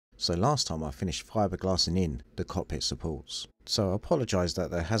so last time I finished fiberglassing in the cockpit supports. So I apologise that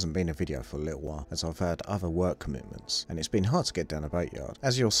there hasn't been a video for a little while, as I've had other work commitments and it's been hard to get down a boatyard.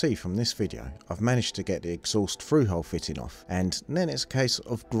 As you'll see from this video, I've managed to get the exhaust through hole fitting off, and then it's a case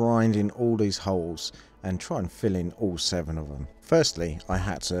of grinding all these holes and try and fill in all 7 of them. Firstly, I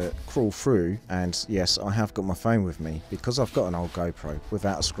had to crawl through, and yes, I have got my phone with me because I've got an old GoPro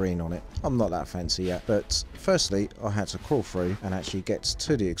without a screen on it. I'm not that fancy yet, but firstly I had to crawl through and actually get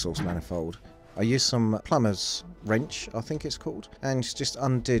to the exhaust manifold. I used some plumber's wrench, I think it's called, and just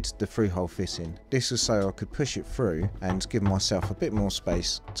undid the through hole fitting. This is so I could push it through and give myself a bit more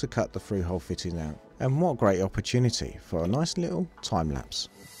space to cut the through hole fitting out. And what a great opportunity for a nice little time lapse.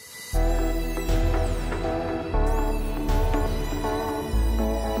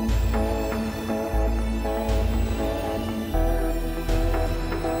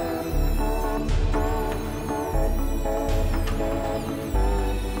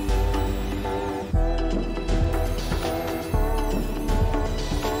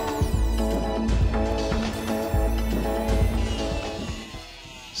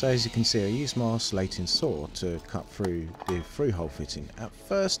 So as you can see, I used my oscillating saw to cut through the through hole fitting. At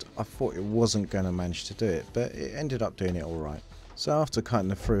first I thought it wasn't going to manage to do it, but it ended up doing it alright. So after cutting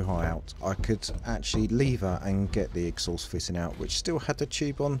the through hole out, I could actually lever and get the exhaust fitting out, which still had the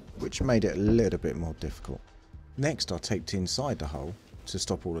tube on, which made it a little bit more difficult. Next I taped inside the hole to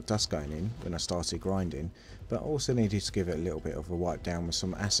stop all the dust going in when I started grinding, but I also needed to give it a little bit of a wipe down with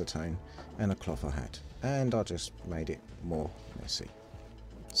some acetone and a cloth I had, and I just made it more messy.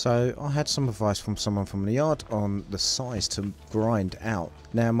 So I had some advice from someone from the yard on the size to grind out.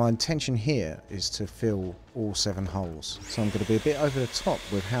 Now my intention here is to fill all 7 holes. So I'm going to be a bit over the top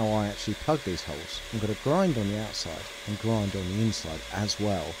with how I actually plug these holes. I'm going to grind on the outside and grind on the inside as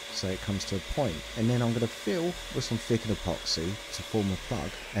well, so it comes to a point. And then I'm going to fill with some thickened epoxy to form a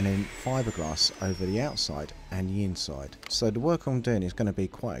plug, and then fiberglass over the outside and the inside. So the work I'm doing is going to be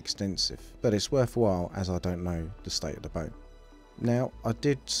quite extensive, but it's worthwhile as I don't know the state of the boat. Now I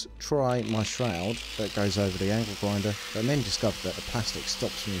did try my shroud that goes over the angle grinder, but then discovered that the plastic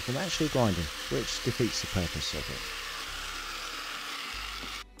stops me from actually grinding, which defeats the purpose of it.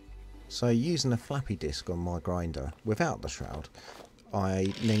 So using a flappy disc on my grinder without the shroud,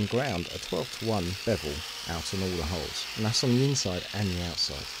 I then ground a 12:1 bevel out on all the holes, and that's on the inside and the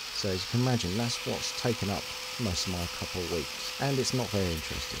outside. So as you can imagine, that's what's taken up most of my couple of weeks, and it's not very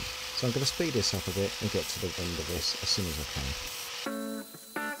interesting. So I'm going to speed this up a bit and get to the end of this as soon as I can.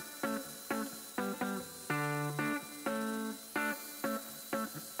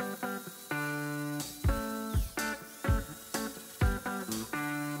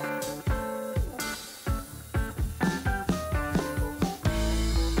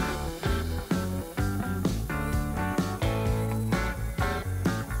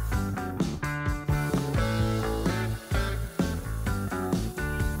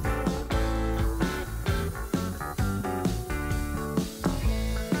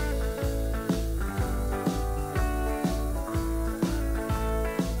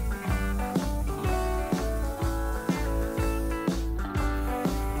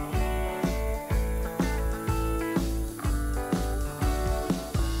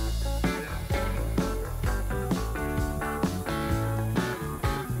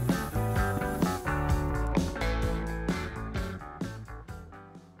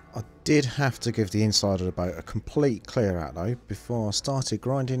 Did have to give the inside of the boat a complete clear out though before I started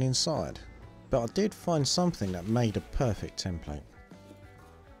grinding inside, but I did find something that made a perfect template.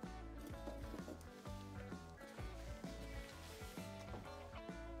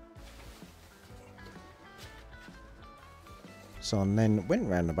 So I then went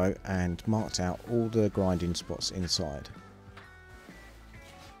round the boat and marked out all the grinding spots inside.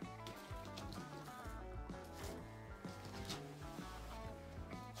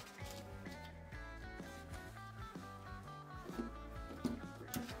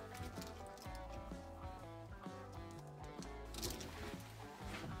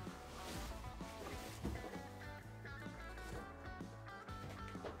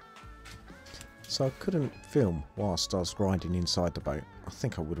 So I couldn't film whilst I was grinding inside the boat. I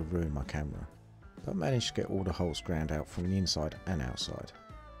think I would have ruined my camera. But I managed to get all the holes ground out from the inside and outside.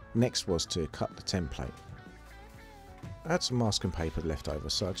 Next was to cut the template. I had some masking paper left over,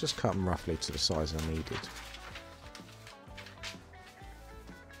 so I just cut them roughly to the size I needed.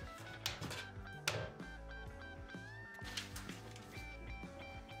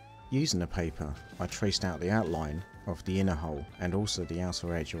 Using the paper, I traced out the outline of the inner hole and also the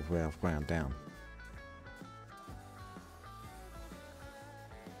outer edge of where I've ground down.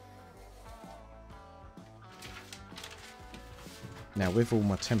 Now with all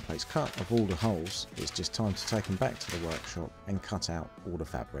my templates cut of all the holes, it's just time to take them back to the workshop and cut out all the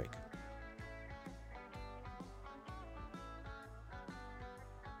fabric.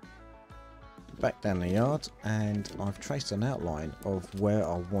 Back down the yard, and I've traced an outline of where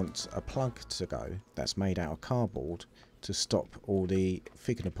I want a plug to go that's made out of cardboard to stop all the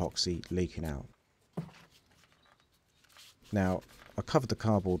thickened epoxy leaking out. Now I covered the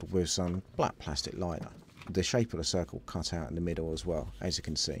cardboard with some black plastic liner, the shape of the circle cut out in the middle as well, as you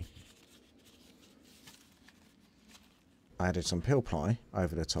can see. I added some peel ply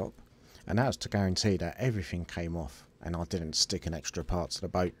over the top, and that was to guarantee that everything came off and I didn't stick an extra part to the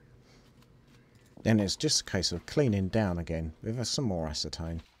boat. Then it's just a case of cleaning down again with some more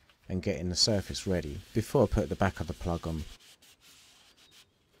acetone and getting the surface ready before I put the back of the plug on.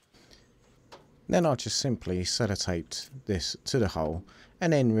 Then I just simply sellotaped this to the hole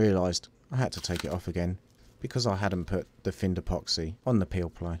and then realised I had to take it off again because I hadn't put the thinned epoxy on the peel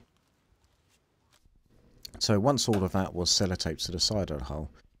ply. So once all of that was sellotaped to the side of the hole,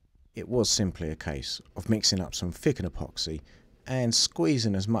 it was simply a case of mixing up some thickened epoxy and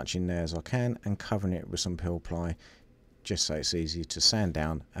squeezing as much in there as I can and covering it with some peel ply just so it's easy to sand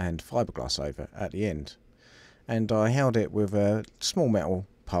down and fiberglass over at the end. And I held it with a small metal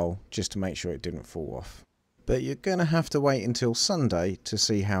pole just to make sure it didn't fall off. But you're going to have to wait until Sunday to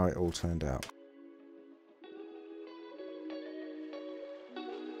see how it all turned out.